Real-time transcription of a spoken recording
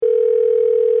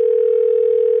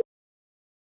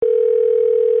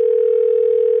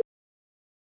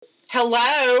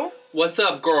Hello? What's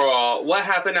up, girl? What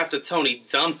happened after Tony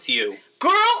dumped you?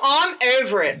 Girl, I'm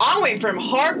over it. I went from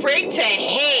heartbreak to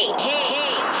hate.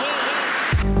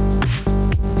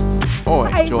 Oh,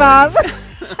 Hi, enjoy. Bob.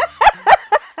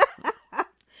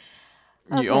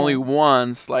 You Okay. only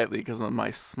won slightly because of my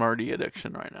Smartie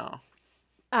addiction right now.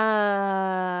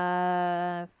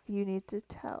 You need to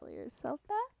tell yourself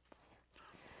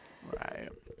that. Right.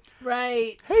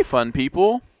 Right. Hey, fun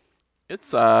people.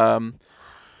 It's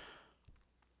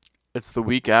the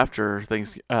week after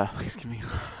Thanksgiving.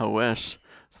 I wish.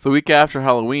 It's the week after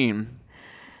Halloween.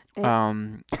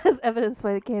 As evidenced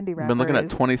by the candy wrappers. Been looking at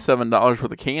 $27 worth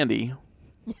of candy.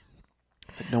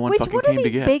 That no one Which fucking one came of to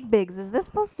these get. big bigs? Is this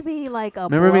supposed to be like a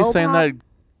Remember me blow saying pop?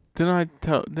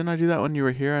 that? Didn't I do that when you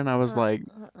were here? And I was like,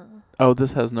 "Oh,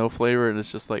 this has no flavor," and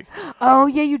it's just like Oh,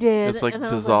 yeah, you did. it's like And I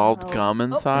was dissolved oh. gum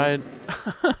inside.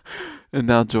 And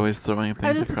now Joy's throwing I'm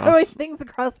things just across throwing things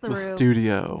across the the room.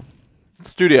 studio.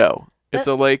 It's That's-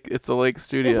 a lake. It's a lake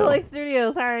studio. It's a Lake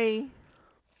Studio, sorry.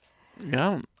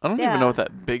 Yeah, I don't Yeah. even know what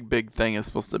that big thing is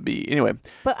supposed to be. Anyway,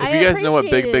 But if I you guys know what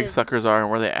big appreciated- suckers are and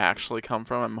where they actually come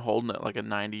from, I'm holding it like a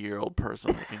 90-year-old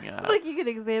person looking at it. Like you can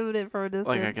examine it from a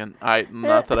distance.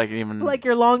 Not that I can even Like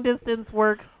your long distance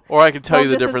works. or I could tell you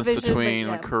the long-distance difference vision, but between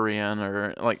yeah. a Korean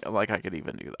or like I could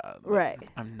even do that. but Right.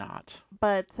 I'm not.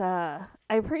 But I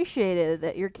appreciated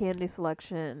that your candy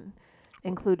selection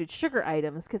included sugar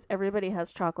items because everybody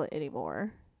has chocolate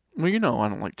anymore. Well, you know I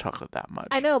don't like chocolate that much.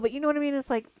 I know, but you know what I mean? It's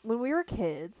like when we were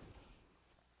kids,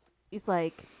 it's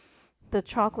like the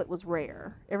chocolate was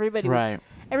rare. Everybody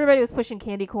was pushing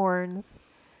candy corns.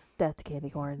 Death to candy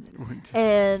corns.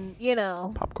 And, you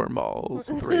know, Popcorn balls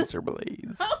with razor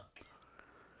blades.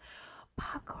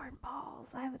 popcorn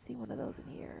balls. I haven't seen one of those in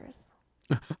years.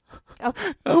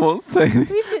 Okay. I won't say anything.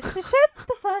 We should shut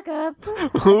the fuck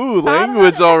up. Ooh,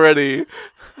 language already.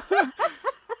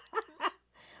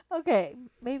 Okay,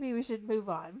 maybe we should move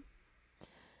on.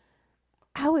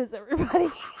 How is everybody?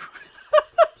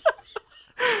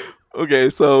 Okay,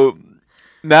 so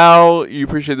now you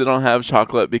appreciate they don't have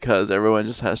chocolate because everyone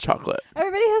just has chocolate.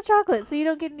 Everybody has chocolate, so you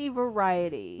don't get any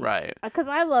variety. Right. Because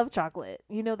I love chocolate.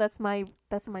 You know, that's my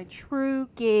true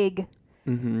gig.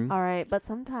 Mm-hmm. All right, but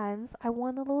sometimes I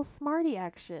want a little Smartie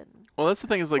action. Well, that's the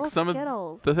thing is like Little some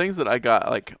Skittles. of the things that I got,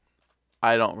 like,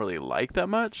 I don't really like that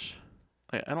much.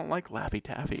 Like, I don't like Laffy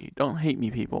Taffy. Don't hate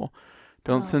me, people.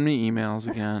 Don't send me emails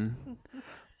again.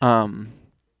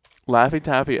 Laffy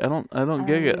Taffy, I don't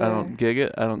gig it. I don't gig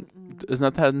it. I don't.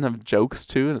 Isn't that enough jokes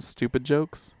too? And it's stupid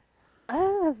jokes.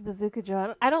 That's Bazooka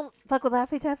Joe. I don't fuck with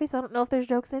Laffy Taffy, so I don't know if there's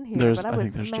jokes in here. There's- but I I would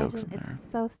think there's imagine jokes in it's there.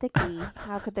 so sticky.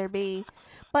 How could there be?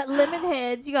 But lemon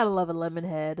heads, you gotta love a lemon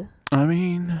head. I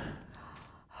mean,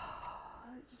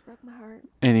 It just broke my heart.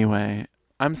 anyway,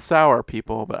 I'm sour,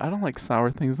 people, but I don't like sour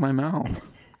things in my mouth.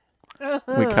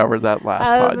 We covered that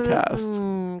last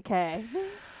podcast. Okay.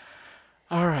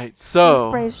 All right, He so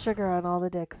sprays sugar on all the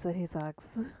dicks that he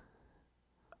sucks.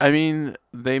 I mean,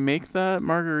 they make that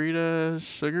margarita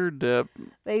sugar dip.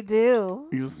 They do.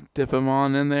 You just dip them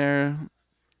on in there.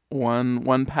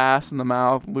 One pass in the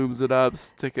mouth, lubes it up,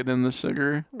 stick it in the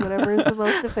sugar. Whatever is the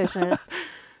most efficient.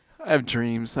 I have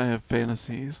dreams. I have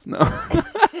fantasies. No.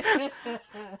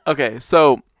 Okay,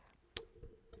 so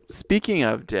speaking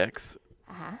of dicks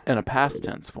Uh-huh. in a past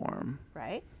tense form,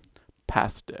 Right?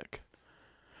 past dick.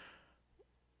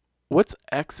 What's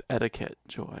X etiquette,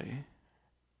 Joy?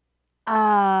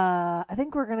 I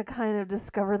think we're gonna kind of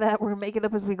discover that. We're gonna make it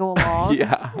up as we go along.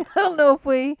 Yeah. I don't know if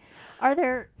we are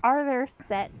there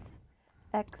set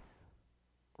X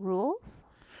rules?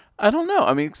 I don't know.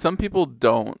 I mean, some people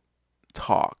don't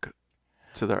talk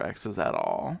to their exes at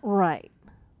all. Right.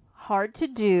 Hard to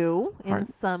do in Hard.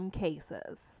 some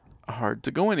cases. Hard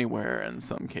to go anywhere in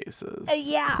some cases.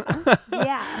 Yeah.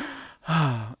 Yeah.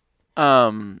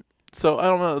 So I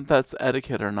don't know if that's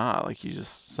etiquette or not. Like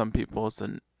some people, it's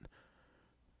a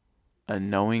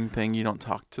knowing thing. You don't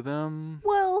talk to them.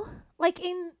 Well, let's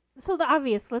get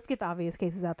the obvious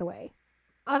cases out the way.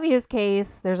 Obvious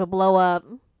case, there's a blow up.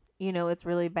 You know, it's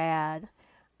really bad.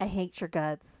 I hate your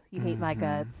guts. You hate my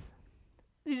guts.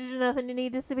 There's nothing that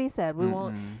needs to be said. We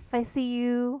won't. If I see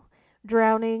you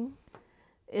drowning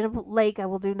in a lake, I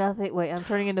will do nothing. Wait, I'm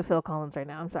turning into Phil Collins right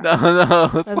now. I'm sorry.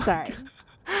 No. I'm sorry.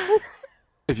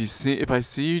 If I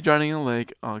see you drowning in a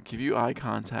lake, I'll give you eye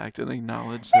contact and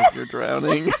acknowledge that you're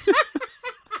drowning,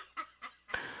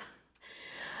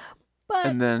 But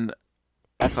and then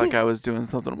act like I was doing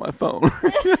something on my phone.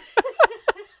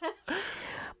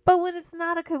 But when it's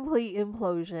not a complete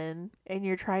implosion and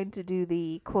you're trying to do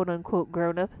the quote unquote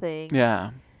grown up thing,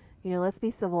 Yeah, you know, let's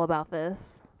be civil about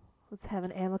this. Let's have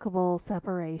an amicable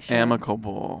separation.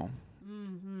 amicable.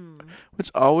 Mm-hmm. Which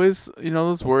always,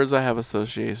 those words I have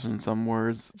association. Some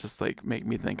words just like make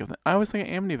me think of. I always think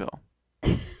of Amityville.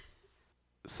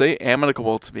 Say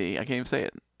amicable to me. I can't even say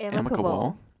it.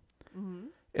 Amicable. Mm-hmm.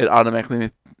 It automatically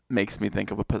makes me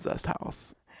think of a possessed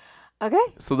house. Okay.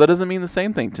 So that doesn't mean the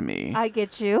same thing to me I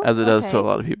get you. as it does to a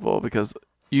lot of people because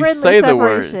you Friendly say the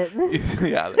word. separation.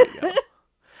 Yeah, there you go.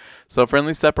 So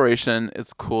friendly separation,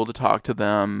 it's cool to talk to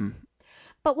them.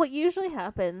 But what usually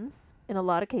happens in a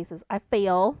lot of cases, I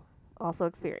feel, also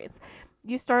experience,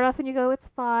 you start off and you go, it's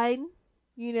fine.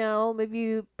 Maybe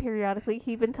you periodically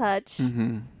keep in touch,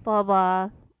 blah, blah.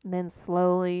 And then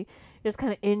slowly just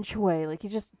kind of inch away. Like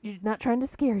you're not trying to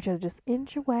scare each other, just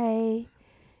inch away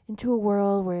into a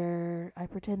world where I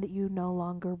pretend that you no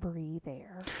longer breathe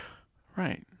air.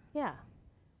 Right. Yeah.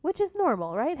 Which is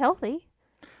normal, right? Healthy.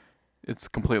 It's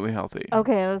completely healthy.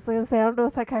 Okay, I was going to say, I don't know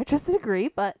if psychiatrists would agree,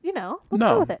 but, let's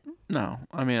go with it. No.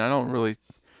 I mean, I don't really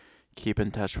keep in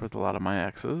touch with a lot of my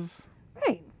exes.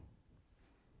 Right.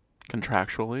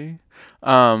 Contractually.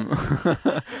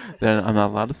 Then I'm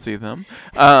not allowed to see them.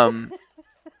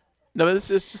 No, it's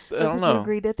just, I That's don't what you know.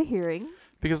 agreed at the hearing.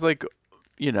 Because, like,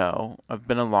 I've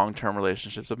been in long-term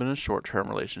relationships. I've been in short-term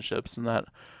relationships. And that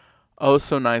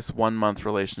so nice 1 month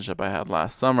relationship I had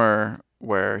last summer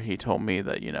where he told me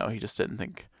that, he just didn't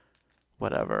think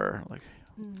whatever. Like,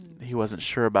 he wasn't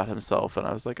sure about himself. And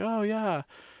I was like, oh, yeah,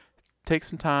 take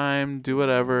some time, do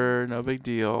whatever, no big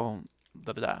deal,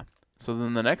 da-da-da. So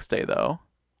then the next day, though,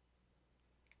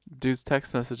 dude's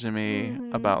text messaging me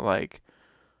about, like,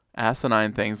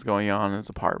 asinine things going on in his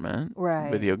apartment.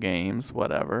 Right. Video games,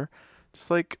 whatever. Just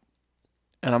like,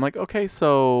 and I'm like, okay,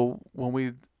 so when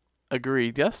we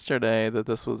agreed yesterday that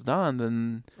this was done,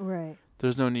 then right.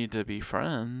 There's no need to be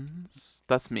friends.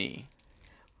 That's me.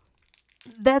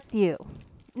 That's you.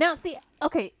 Now, see,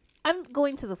 okay, I'm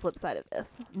going to the flip side of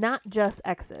this. Not just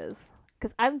exes.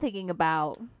 Because I'm thinking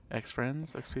about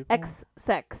Ex-friends? Ex-people?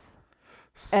 Ex-sex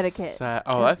etiquette.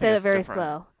 I say think it very it's different.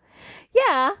 slow.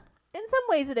 Yeah, in some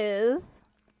ways it is.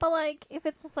 But, like, if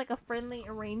it's just, like, a friendly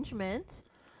arrangement,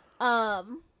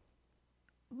 maybe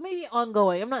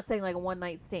ongoing. I'm not saying, like, a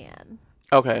one-night stand.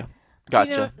 Okay.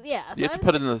 Gotcha. So, you have to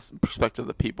put it in the perspective of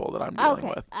the people that I'm dealing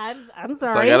with. I'm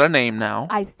sorry. So I got a name now.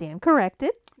 I stand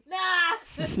corrected. Nah.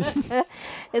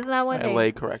 It's not one name. I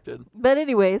lay corrected. But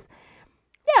anyways,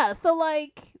 yeah, so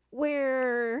like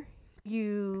where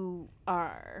you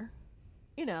are,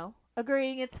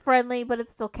 agreeing it's friendly but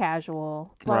it's still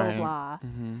casual, blah blah blah.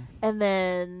 Mm-hmm. And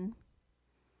then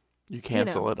you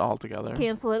cancel it altogether.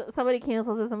 Cancel it. Somebody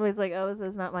cancels it, somebody's like, "Oh, this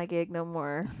is not my gig no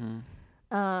more."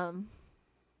 Mm-hmm.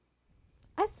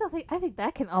 I think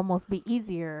that can almost be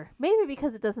easier. Maybe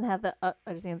because it doesn't have the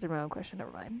I just answered my own question, never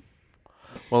mind.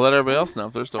 Well, let everybody else know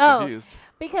if they're still confused.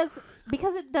 Because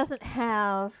it doesn't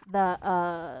have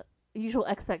the usual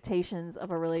expectations of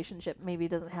a relationship. Maybe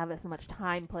it doesn't have as much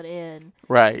time put in.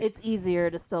 Right. It's easier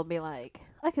to still be like,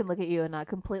 I can look at you and not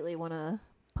completely want to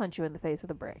punch you in the face with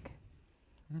a brick.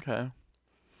 Okay.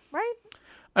 Right?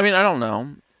 I mean, I don't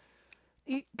know.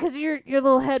 Because your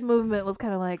little head movement was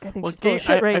kind of like, I think she's full gay, of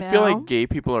shit right now. I feel like gay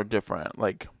people are different.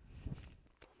 Like,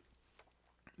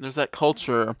 there's that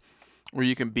culture where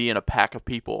you can be in a pack of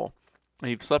people, and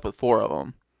you've slept with 4 of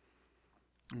them,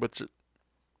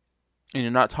 and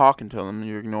you're not talking to them,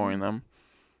 you're ignoring them,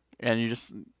 and you're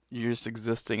just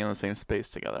existing in the same space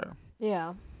together.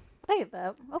 Yeah, I get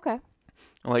that. Okay.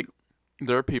 Like,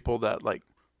 there are people that like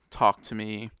talk to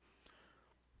me,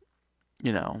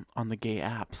 on the gay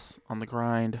apps, on the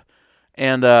grind,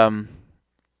 and but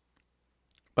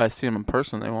I see them in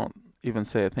person, they won't even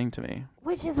say a thing to me.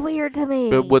 Which is weird to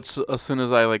me. But as soon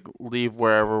as I like leave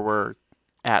wherever we're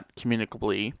at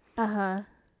communicably, I'll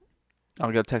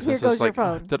get a text Here message goes like, your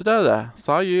phone. da da da,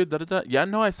 saw you, da da da. Yeah,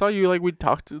 no, I saw you. Like we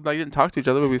talked, like didn't talk to each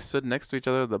other, but we stood next to each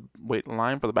other, the wait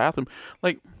line for the bathroom.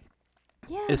 Like,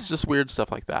 yeah, it's just weird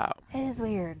stuff like that. It is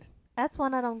weird. That's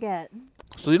one I don't get.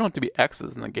 So you don't have to be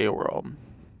exes in the gay world.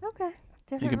 Okay,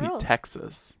 different You can rules. be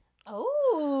Texas.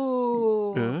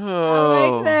 Oh, Oh. I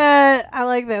like that. I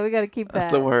like that. We got to keep that.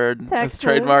 That's a word. Texas. It's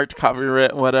trademarked,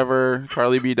 copyright, whatever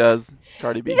Carly B does.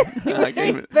 Cardi B. I can't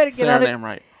even Better say get her on it. name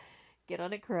right. Get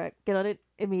on it correct. Get on it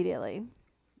immediately.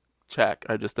 Check.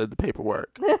 I just did the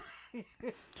paperwork.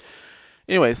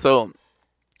 Anyway, so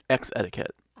ex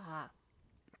etiquette.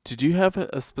 Did you have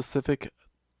a specific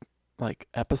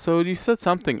episode? You said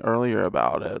something earlier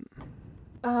about it.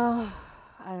 I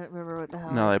don't remember what the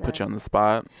hell Now I that I said. put you on the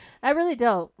spot. I really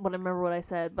don't want to remember what I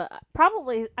said, but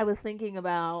probably I was thinking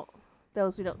about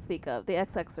those we don't speak of, the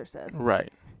ex-exorcists. Right.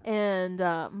 And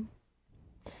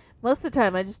most of the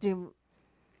time I just do...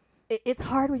 It's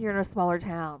hard when you're in a smaller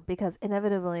town because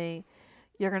inevitably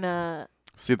you're going to...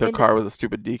 See their And- car with a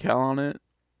stupid decal on it.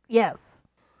 Yes.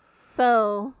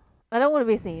 So I don't want to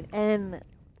be seen. And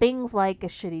things like a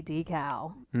shitty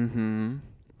decal Mm-hmm.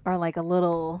 are like a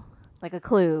little, like a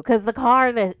clue. Because the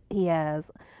car that he has,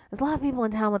 there's a lot of people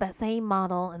in town with that same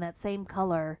model and that same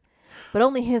color, but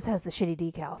only his has the shitty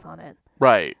decals on it.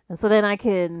 Right. And so then I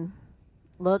can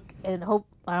look and hope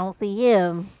I don't see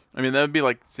him. I mean, that would be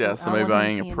like, yeah, I somebody want him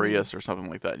buying a seeing Prius or something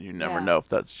like that. You never Yeah. know if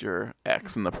that's your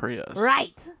ex in the Prius.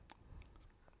 Right.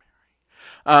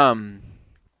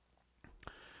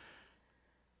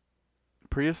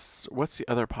 Prius, what's the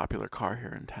other popular car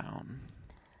here in town?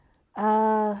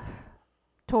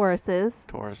 Tauruses.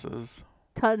 Tauruses.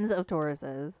 Tons of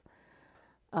Tauruses.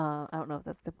 I don't know if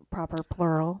that's the proper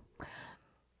plural.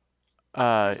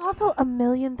 There's also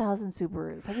 1,000,000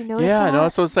 Subarus. Have you noticed Yeah, that? I know.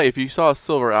 That's what I say. If you saw a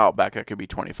silver Outback, that could be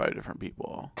 25 different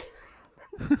people.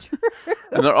 That's true.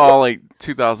 And they're all like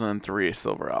 2003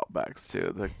 silver Outbacks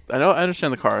too. I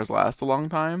understand the cars last a long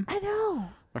time. I know.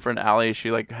 My friend Allie,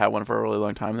 she like had one for a really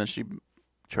long time, and then she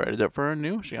traded it for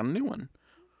she got a new one.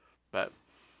 But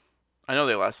I know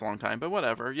they last a long time. But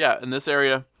whatever. Yeah, in this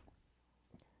area,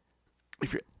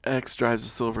 if your ex drives a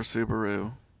silver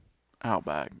Subaru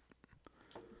Outback,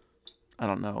 I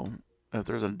don't know if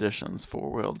there's editions,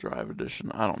 4-wheel drive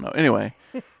edition. I don't know. Anyway,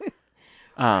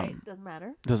 Right. Doesn't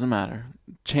matter. doesn't matter.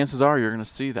 Chances are you're gonna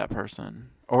see that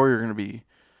person, or you're gonna be.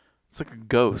 It's like a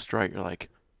ghost, right? You're like,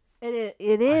 It I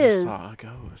just is. saw a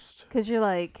ghost. Because you're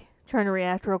like trying to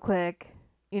react real quick.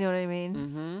 You know what I mean?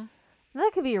 Mm-hmm.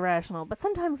 That could be irrational. But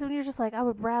sometimes when you're just like, I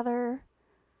would rather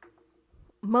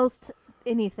most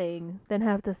anything than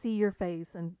have to see your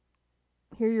face and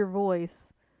hear your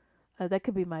voice. That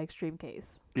could be my extreme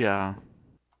case. Yeah.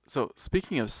 So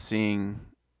speaking of seeing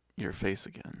your face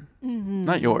again, Mm-hmm.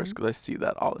 not yours, because I see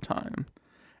that all the time.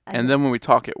 I And know. then when we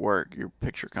talk at work, your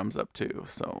picture comes up too.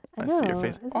 So I see your know.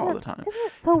 face Isn't all that the time. Isn't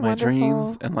it so In my wonderful?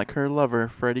 dreams and like her lover,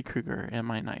 Freddy Krueger, and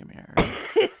my nightmares.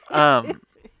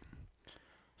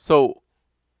 So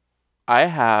I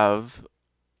have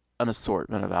an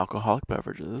assortment of alcoholic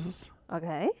beverages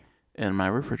Okay. in my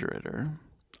refrigerator,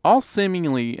 all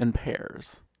seemingly in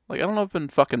pairs. Like, I don't know if it's been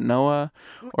fucking Noah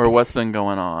or what's been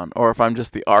going on, or if I'm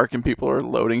just the Ark and people are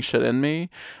loading shit in me.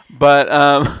 But,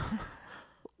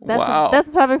 wow.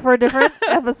 That's a topic for a different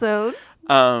episode.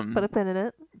 Put Put a pin in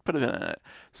it. a pin in it.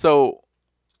 So,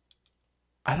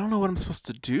 I don't know what I'm supposed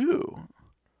to do.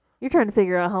 You're trying to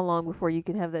figure out how long before you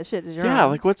can have that shit as your Yeah,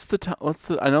 own. like, what's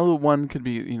the, I know the one could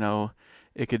be,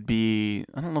 it could be,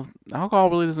 I don't know, alcohol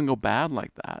really doesn't go bad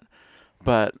like that.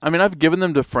 But, I mean, I've given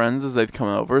them to friends as they've come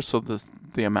over, so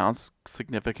the amount's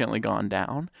significantly gone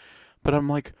down. But I'm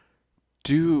like,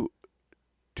 do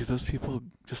those people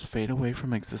just fade away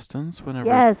from existence whenever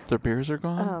Yes. their beers are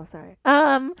gone? Oh, sorry.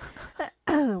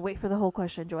 Wait for the whole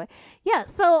question, Joy. Yeah,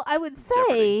 so I would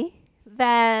say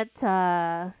that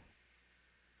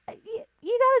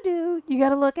you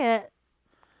gotta look at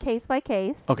case by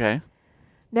case. Okay.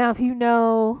 Now, if you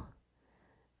know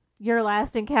your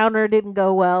last encounter didn't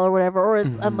go well or whatever, or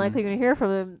it's Mhm. unlikely you're going to hear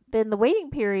from him, then the waiting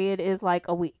period is like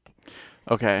a week.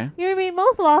 Okay. You know what I mean?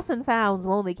 Most lost and founds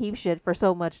will only keep shit for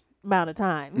so much amount of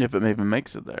time. If it even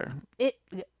makes it there.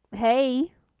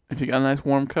 Hey, If you got a nice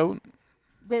warm coat,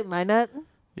 it might not.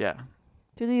 yeah.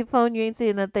 Through the phone, you ain't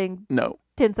seeing that thing No.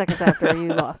 10 seconds after you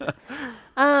lost it.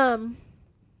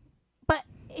 But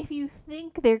if you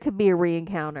think there could be a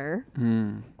re-encounter,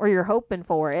 or you're hoping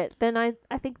for it, then I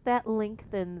think that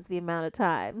lengthens the amount of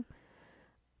time.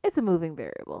 It's a moving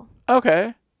variable.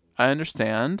 Okay. I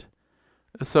understand.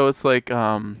 So it's like,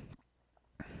 yeah.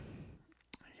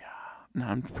 Now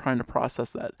I'm trying to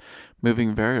process that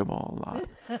moving variable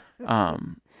a lot.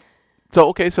 So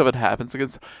okay, so if it happens again,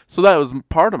 so that was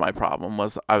part of my problem.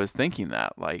 Was I was thinking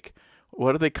that, like,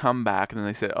 what if they come back and then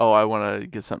they say, oh, I want to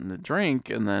get something to drink,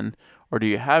 and then, or do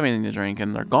you have anything to drink,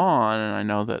 and they're gone, and I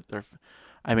know that they're,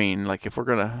 I mean, like, if we're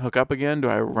gonna hook up again, do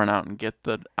I run out and get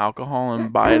the alcohol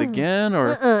and buy it again, or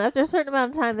After a certain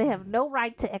amount of time, they have no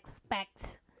right to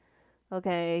expect,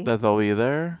 okay, that they'll be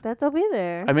there? that they'll be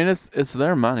there. I mean, it's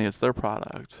their money, it's their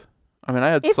product. I mean, I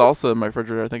had If- salsa in my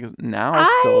refrigerator. I think now it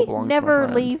still I belongs never to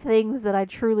my friend. leave things that I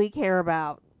truly care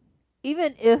about,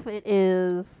 even if it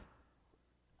is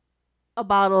a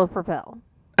bottle of Propel.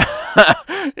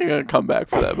 You're gonna come back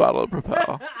for that bottle of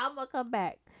Propel. I'm gonna come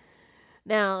back.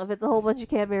 Now, if it's a whole bunch of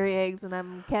Cadbury eggs and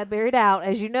I'm Cadbury'd out,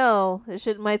 as you know, that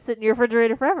shit might sit in your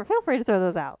refrigerator forever. Feel free to throw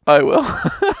those out. I will.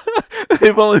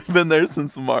 They've only been there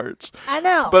since March. I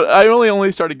know. But I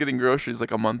only started getting groceries like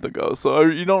a month ago, so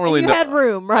you don't really you know. had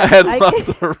room, I right? had lots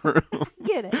of room.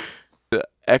 Get it.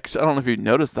 I don't know if you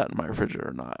noticed that in my refrigerator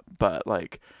or not, but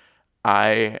like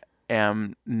I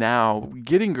am now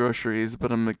getting groceries,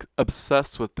 but I'm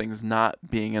obsessed with things not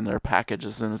being in their package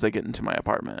as soon as they get into my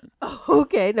apartment.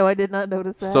 Okay, no, I did not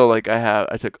notice that. So like I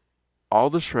took all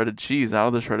the shredded cheese out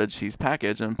of the shredded cheese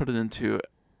package and put it into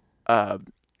a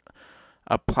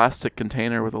plastic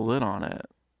container with a lid on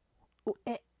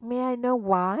it. May I know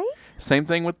why? Same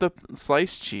thing with the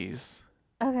sliced cheese.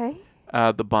 Okay.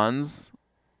 The buns,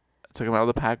 took them out of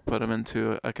the pack, put them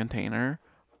into a container.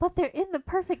 But they're in the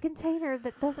perfect container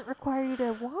that doesn't require you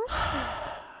to wash them.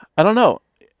 I don't know.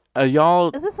 Y'all,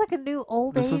 Is this like a new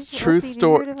old age? this is OCD you're true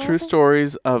developing?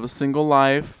 stories of a single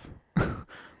life.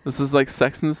 This is like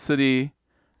Sex and the City,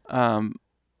 but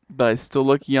I still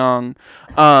look young.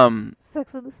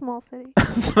 Sex in the Small City.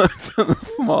 Sex in a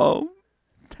small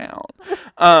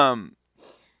town.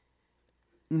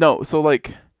 No, so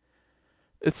like,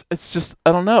 it's just,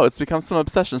 I don't know. It's become some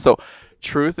obsession. So,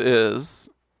 truth is,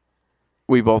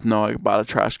 we both know I bought a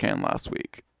trash can last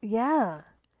week. Yeah.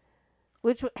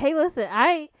 Hey, listen,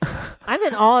 I'm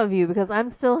in awe of you because I'm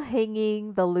still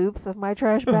hanging the loops of my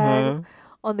trash bags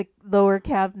on the lower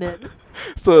cabinets.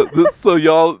 So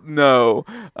y'all know,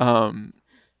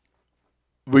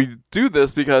 we do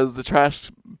this because the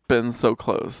trash bin's so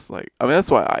close. Like, I mean, that's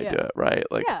why I do it, right?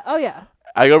 Like, yeah. Oh yeah.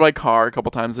 I go to my car a couple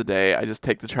times a day. I just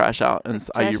take the trash out and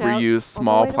I Trash out reuse on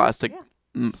small the way to work, plastic,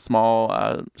 yeah.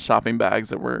 small shopping bags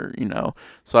that were,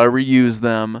 so I reuse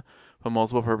them for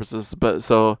multiple purposes. But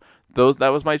so that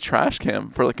was my trash can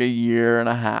for like a year and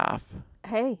a half.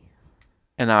 Hey.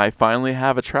 And I finally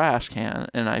have a trash can,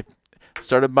 and I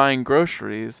started buying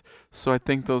groceries. So I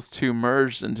think those two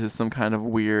merged into some kind of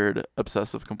weird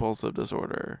obsessive compulsive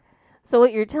disorder. So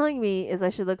what you're telling me is I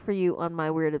should look for you on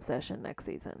my weird obsession next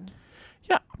season.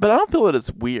 Yeah, but I don't feel that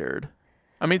it's weird.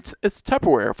 I mean, it's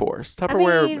Tupperware Force.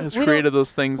 Tupperware has created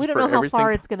those things for everything. We don't know how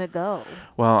far it's going to go.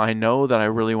 Well, I know that I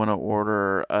really want to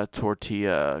order a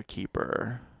tortilla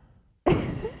keeper.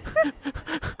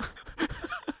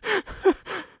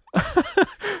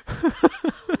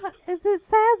 Is it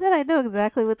sad that I know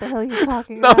exactly what the hell you're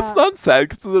talking No, about? it's not sad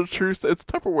because it's the truth. It's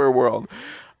Tupperware world.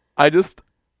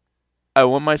 I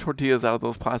want my tortillas out of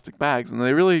those plastic bags, and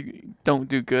they really don't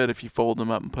do good if you fold them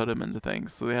up and put them into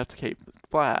things. So they have to keep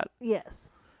flat.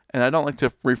 Yes. And I don't like to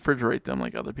refrigerate them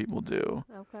like other people do.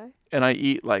 Okay. And I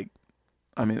eat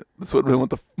this would have been with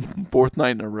the fourth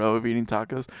night in a row of eating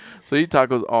tacos. So I eat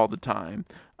tacos all the time.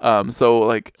 So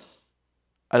like,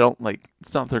 I don't like,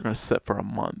 it's not that they're going to sit for a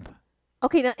month.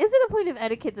 Okay, now is it a point of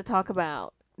etiquette to talk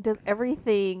about, does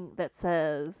everything that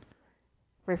says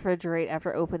refrigerate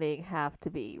after opening have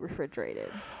to be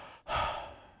refrigerated?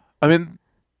 I mean,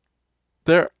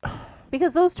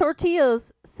 because those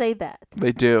tortillas say that.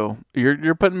 They do.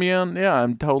 You're putting me on, yeah,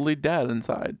 I'm totally dead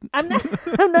inside. I'm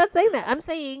not saying that. I'm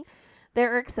saying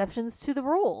there are exceptions to the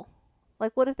rule.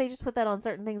 Like, what if they just put that on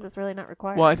certain things that's really not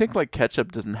required? Well, I think like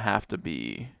ketchup doesn't have to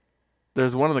be.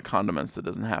 There's one of the condiments that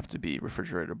doesn't have to be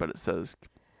refrigerated, but it says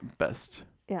best.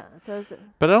 Yeah, it says it.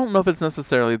 But I don't know if it's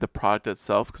necessarily the product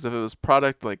itself, because if it was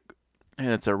product like in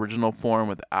its original form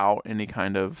without any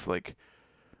kind of like,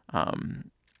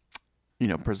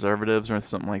 preservatives or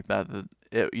something like that,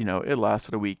 it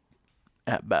lasted a week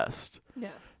at best. Yeah.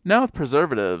 Now with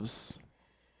preservatives,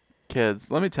 kids,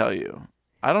 let me tell you,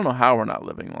 I don't know how we're not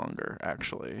living longer,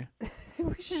 actually.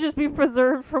 We should just be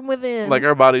preserved from within. Like,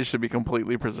 our bodies should be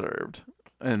completely preserved.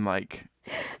 And, like,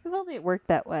 if only it worked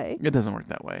that way. it doesn't work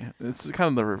that way. It's kind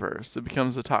of the reverse. It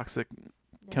becomes a toxic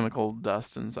chemical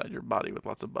dust inside your body with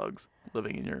lots of bugs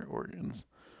living in your organs.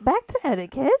 Back to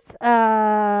etiquette.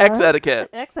 X-etiquette.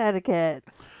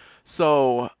 X-etiquette.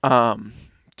 So,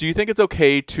 do you think it's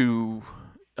okay to...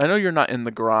 I know you're not in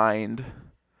the grind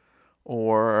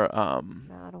or...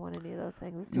 No, I don't want any of those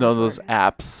things. It's too No, much those work.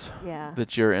 apps Yeah.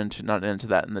 that you're into, not into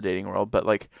that in the dating world, but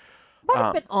like... But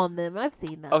I've been on them. I've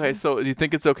seen them. Okay, so do you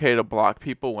think it's okay to block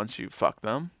people once you fuck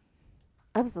them?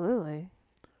 Absolutely.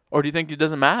 Or do you think it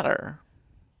doesn't matter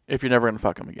if you're never going to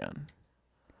fuck them again?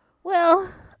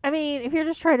 Well, I mean, if you're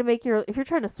just trying to if you're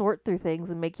trying to sort through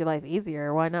things and make your life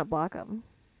easier, why not block them?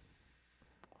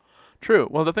 True.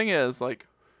 Well, the thing is, like,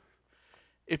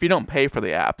 if you don't pay for the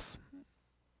apps,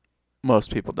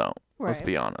 most people don't. Let's Right.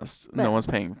 be honest. But- No one's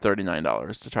paying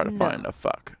 $39 to try to No. find a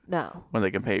fuck No. when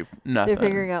they can pay nothing. They're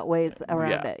figuring out ways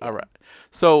around yeah, it. all right.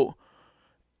 So,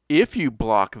 if you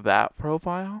block that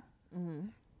profile, Mm-hmm.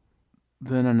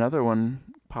 then another one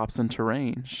pops into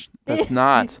range. That's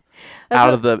not That's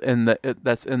out of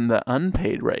that's in the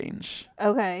unpaid range.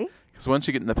 Okay. Because once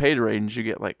you get in the paid range, you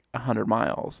get like 100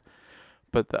 miles.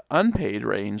 But the unpaid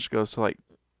range goes to like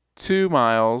 2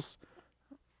 miles,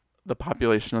 the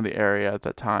population of the area at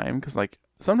that time. Because like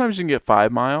sometimes you can get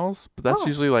 5 miles, but that's Oh.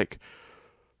 usually like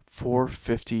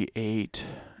 4:58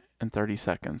 and 30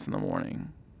 seconds in the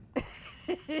morning.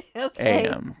 Okay.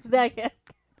 A.M. That-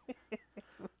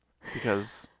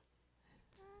 because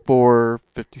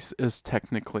 4:50 is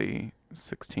technically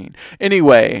 16.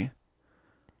 Anyway,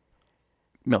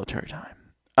 military time.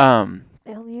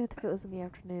 I only knew if it was in the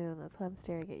afternoon. That's why I'm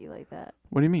staring at you like that.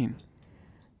 What do you mean?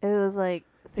 It was like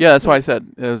 16. Yeah, that's why I said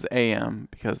it was a.m.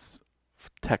 because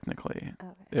technically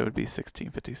Okay. it would be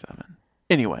 16:57.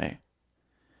 Anyway.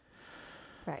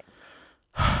 Right.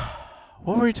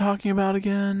 What were we talking about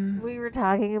again? We were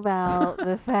talking about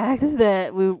the fact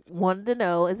that we wanted to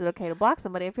know, is it okay to block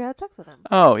somebody if you had sex with them?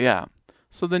 Oh, yeah.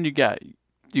 So then you get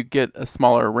a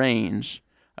smaller range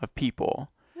of people.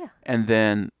 Yeah. And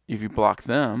then if you block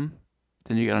them,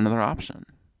 then you get another option.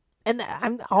 And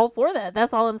I'm all for that.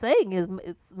 That's all I'm saying is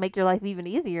it's make your life even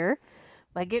easier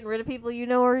by getting rid of people you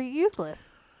know are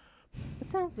useless. It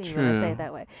sounds mean when I say True. it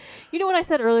that way. You know what I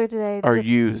said earlier today? Are Just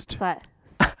used.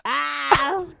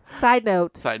 Side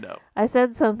note. Side note. I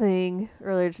said something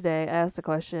earlier today. I asked a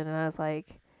question and I was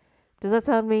like, does that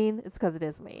sound mean? It's because it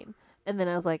is mean. And then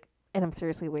I was like, and I'm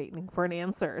seriously waiting for an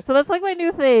answer. So that's like my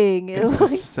new thing. It's Is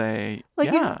just like, to say,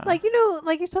 like yeah. like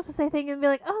you're supposed to say thing and be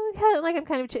like, oh, okay, like I'm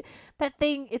kind of that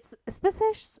thing. It's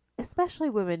especially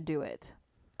women do it.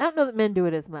 I don't know that men do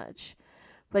it as much,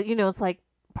 but it's like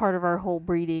part of our whole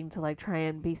breeding to like try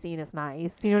and be seen as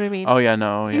nice. You know what I mean? Oh, yeah,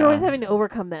 no, So yeah. you're always having to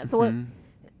overcome that. So what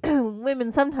Mhm.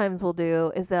 women sometimes will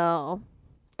do is they'll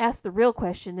ask the real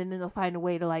question and then they'll find a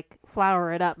way to like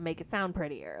flower it up and make it sound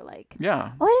prettier. Like,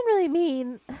 Yeah. well, I didn't really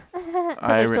mean. But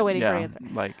they're still waiting for an answer.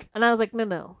 Like, And I was like,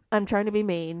 no, I'm trying to be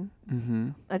mean.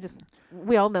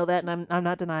 We all know that, and I'm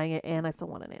not denying it, and I still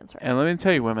want an answer. and let me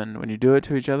tell you, women, when you do it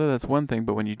to each other, that's one thing.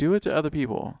 But when you do it to other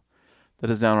people, that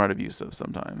is downright abusive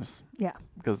sometimes. Yeah.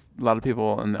 Because a lot of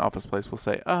people in the office place will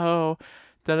say, oh,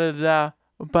 da-da-da-da.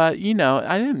 But,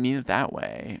 I didn't mean it that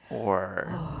way. Or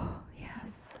Oh,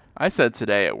 yes. I said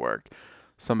today at work,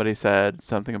 somebody said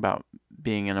something about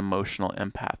being an emotional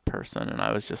empath person. And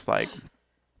I was just like,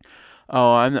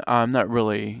 oh, I'm not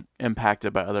really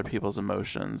impacted by other people's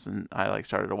emotions. And I like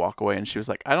started to walk away. And she was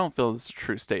like, I don't feel this is a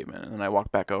true statement. And then I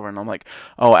walked back over and I'm like,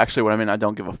 oh, actually what I mean, I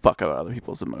don't give a fuck about other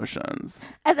people's emotions.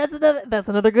 And that's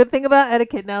another good thing about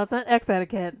etiquette. Now, it's not X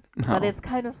etiquette, No. but it's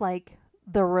kind of like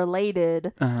the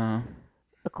related Uh-huh.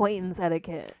 acquaintance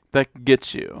etiquette. That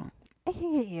gets you. I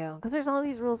can get you, because there's all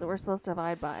these rules that we're supposed to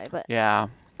abide by. But Yeah.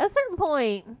 at a certain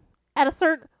point,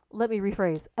 let me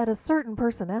rephrase, at a certain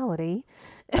personality,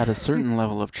 At a certain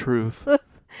level of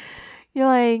truth. you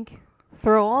like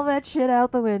throw all that shit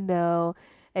out the window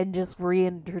and just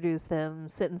reintroduce them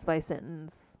sentence by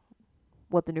sentence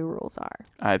what the new rules are.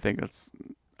 I think that's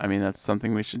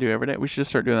something we should do every day. We should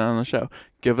just start doing that on the show.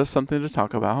 Give us something to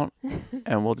talk about,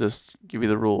 and we'll just give you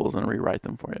the rules and rewrite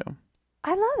them for you.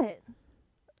 I love it.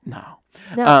 No.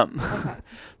 No. Okay.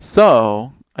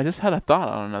 So, I just had a thought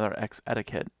on another X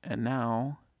etiquette, and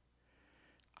now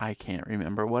I can't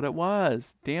remember what it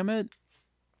was. Damn it.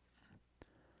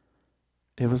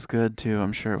 It was good, too.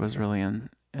 I'm sure it was really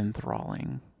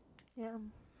enthralling. Yeah.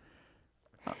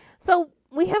 So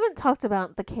we haven't talked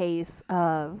about the case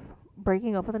of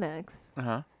breaking up with an ex,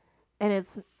 Uh-huh.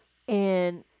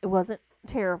 and it wasn't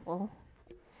terrible.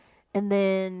 And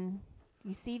then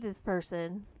you see this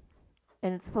person,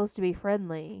 and it's supposed to be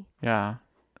friendly, Yeah.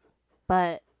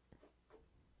 but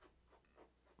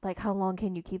like, how long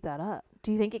can you keep that up?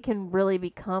 Do you think it can really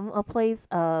become a place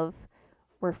of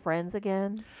we're friends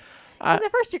again? Because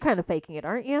at first you're kind of faking it,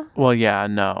 aren't you? Well, yeah,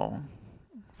 no.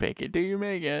 Fake it till you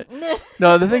make it.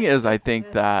 No, the thing is, I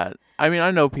think that, I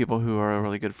know people who are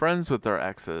really good friends with their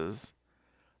exes,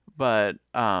 but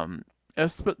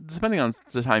depending on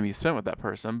the time you spent with that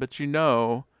person, but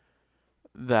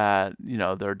that,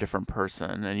 they're a different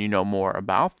person and you know more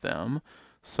about them.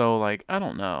 So, like, I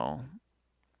don't know.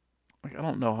 Like, I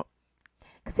don't know.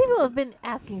 Because people have been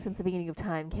asking since the beginning of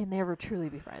time, can they ever truly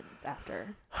be friends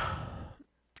after?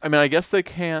 I guess they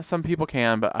can. Some people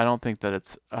can, but I don't think that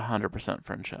it's 100%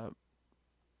 friendship.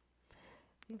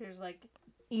 There's like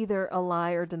either a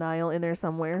lie or denial in there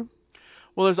somewhere.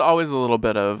 Well, there's always a little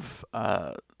bit of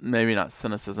maybe not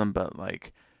cynicism, but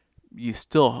like you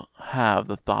still have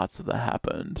the thoughts that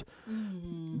happened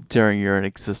during your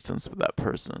existence with that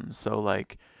person. So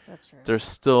like That's true. there's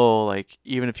still like,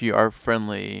 even if you are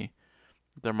friendly,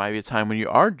 there might be a time when you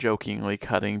are jokingly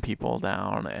cutting people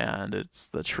down and it's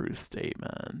the truth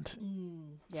statement.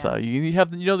 Yeah. So you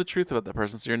know the truth about that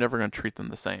person, so you're never going to treat them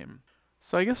the same.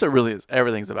 So I guess it really is,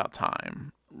 everything's about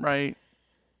time, right?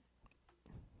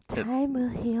 Time will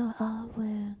heal all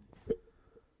wounds.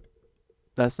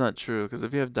 That's not true, because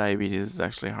if you have diabetes, it's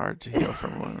actually hard to heal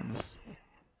from wounds.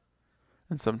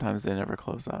 And sometimes they never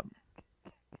close up.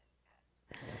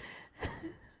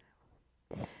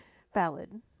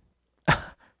 Valid.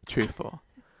 Truthful.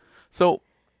 So,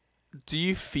 do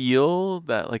you feel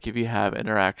that, like, if you have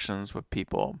interactions with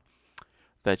people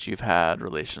that you've had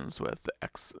relations with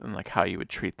ex, and like how you would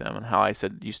treat them, and how I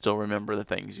said you still remember the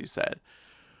things you said,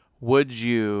 do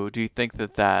you think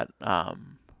that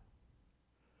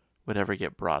would ever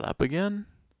get brought up again?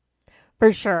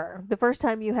 For sure. The first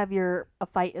time you have a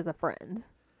fight as a friend.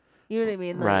 You know what I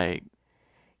mean? Like, Right.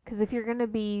 because if you're going to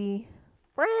be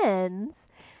friends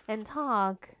and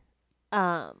talk,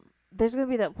 there's going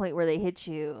to be that point where they hit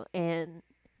you and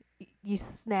you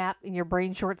snap and your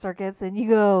brain short circuits and you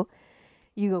go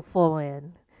full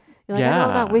in. You're like, I know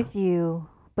I'm not Yeah. with you,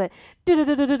 but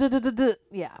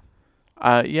yeah.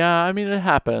 Yeah, I mean, it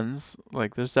happens.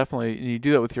 Like, there's definitely, you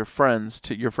do that with your friends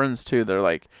too. They're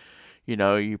like,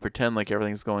 you pretend like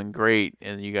everything's going great,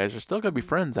 and you guys are still gonna be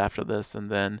friends after this, and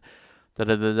then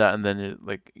and then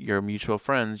like your mutual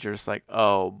friends, you're just like,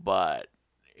 oh, but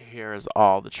here's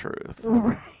all the truth,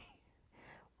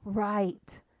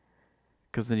 Right.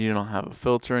 because then you don't have a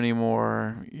filter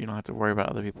anymore. You don't have to worry about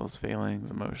other people's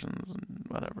feelings, emotions, and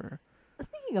whatever.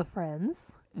 Speaking of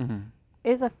friends, Mm-hmm.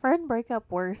 is a friend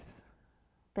breakup worse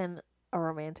than a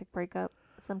romantic breakup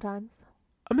sometimes?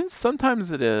 I mean,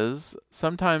 sometimes it is.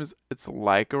 Sometimes it's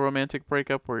like a romantic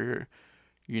breakup where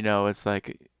it's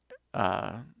like,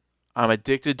 I'm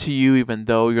addicted to you even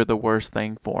though you're the worst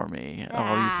thing for me.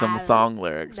 I'll use some song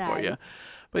lyrics for you.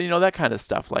 But that kind of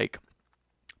stuff. Like,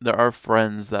 there are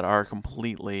friends that are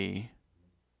completely,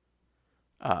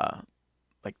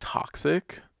 like,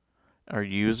 toxic or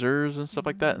users and stuff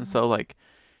like that. And so, like,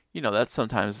 that's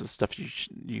sometimes the stuff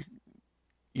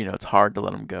it's hard to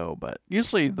let them go, but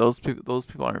usually those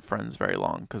people aren't friends very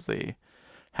long because they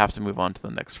have to move on to the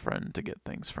next friend to get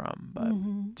things from.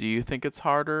 But do you think it's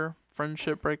harder,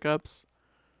 friendship breakups?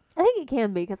 I think it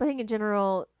can be, because I think in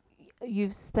general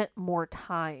you've spent more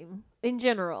time, in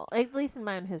general, at least in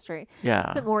my own history, Yeah,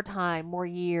 spent more time, more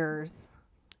years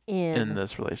in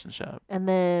this relationship. and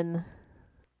then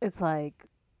it's like,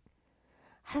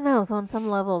 I don't know, so on some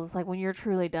levels it's like when you're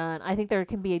truly done, I think there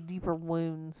can be a deeper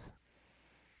wounds.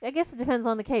 I guess it depends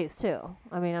on the case too.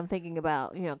 I mean, I'm thinking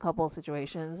about, couple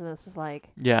situations, and it's just like,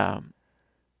 Yeah,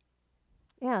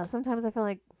 sometimes I feel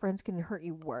like friends can hurt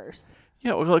you worse.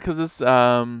 yeah, well, because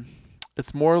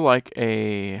it's more like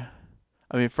I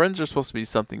mean, friends are supposed to be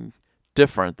something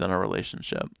different than a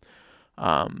relationship.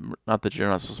 Not that you're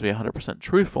not supposed to be 100%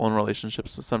 truthful in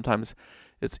relationships, but sometimes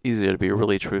it's easier to be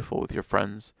really truthful with your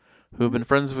friends who have been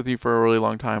friends with you for a really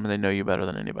long time, and they know you better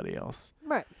than anybody else.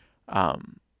 Right.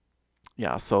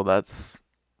 Yeah, so that's...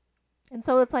 And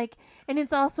so it's like, and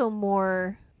it's also a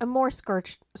more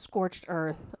scorched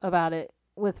earth about it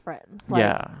with friends. Like,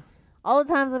 yeah. all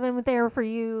the times I've been there for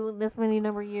you, this many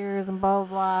number of years, and blah,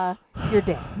 blah, blah, you're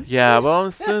dead. Yeah, well,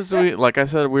 since like I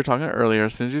said, we were talking earlier,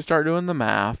 as soon as you start doing the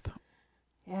math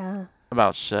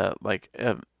about shit, like,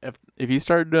 if you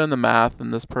start doing the math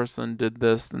and this person did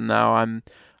this, and now I'm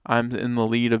in the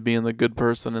lead of being the good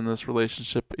person in this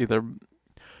relationship, either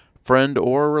friend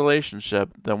or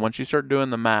relationship, then once you start doing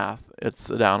the math, it's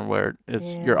downward.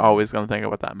 You're always going to think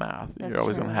about that math. That's you're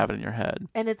always true. going to have it in your head.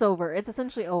 And it's over. It's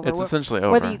essentially over. It's essentially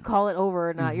over. Whether you call it over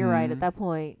or not, you're right. Mhm. At that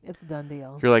point, it's a done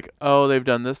deal. You're like, oh, they've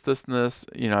done this, this, and this.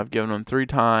 I've given them 3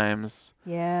 times.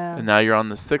 Yeah. And now you're on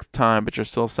the 6th time, but you're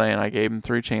still saying I gave them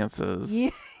 3 chances. Yeah.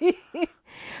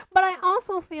 But I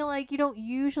also feel like you don't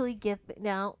usually get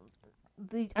now.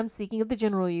 I'm speaking of the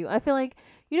general you. I feel like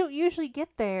you don't usually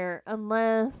get there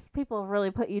unless people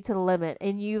really put you to the limit,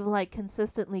 and you've like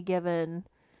consistently given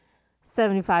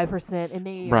 75%, and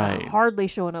they are hardly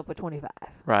showing up with 25.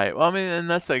 Right. Well, I mean, and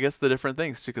that's, I guess, the different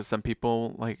things too, because some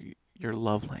people like your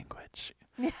love language.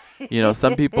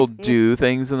 Some people do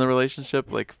things in the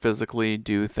relationship, like physically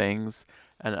do things,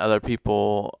 and other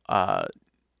people and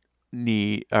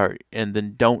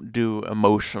then don't do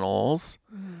emotionals.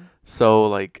 Mm-hmm. So,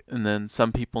 like, and then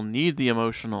some people need the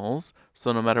emotionals.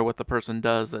 So no matter what the person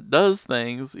does that does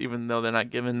things, even though they're not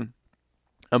given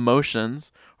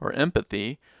emotions or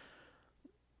empathy,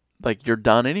 like, you're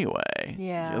done anyway.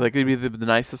 Yeah. Like, they'd be the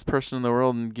nicest person in the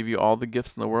world and give you all the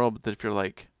gifts in the world, but if you're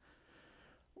like,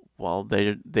 well,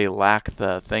 they lack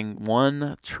the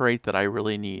one trait that I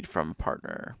really need from a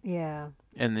partner. Yeah.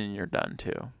 And then you're done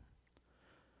too.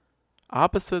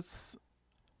 Opposites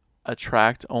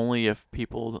attract only if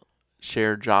people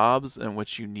share jobs in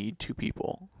which you need 2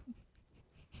 people.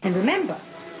 And remember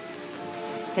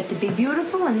that to be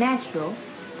beautiful and natural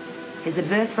is the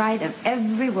birthright of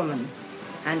every woman.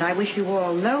 And I wish you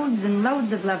all loads and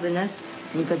loads of loveliness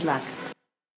and good luck.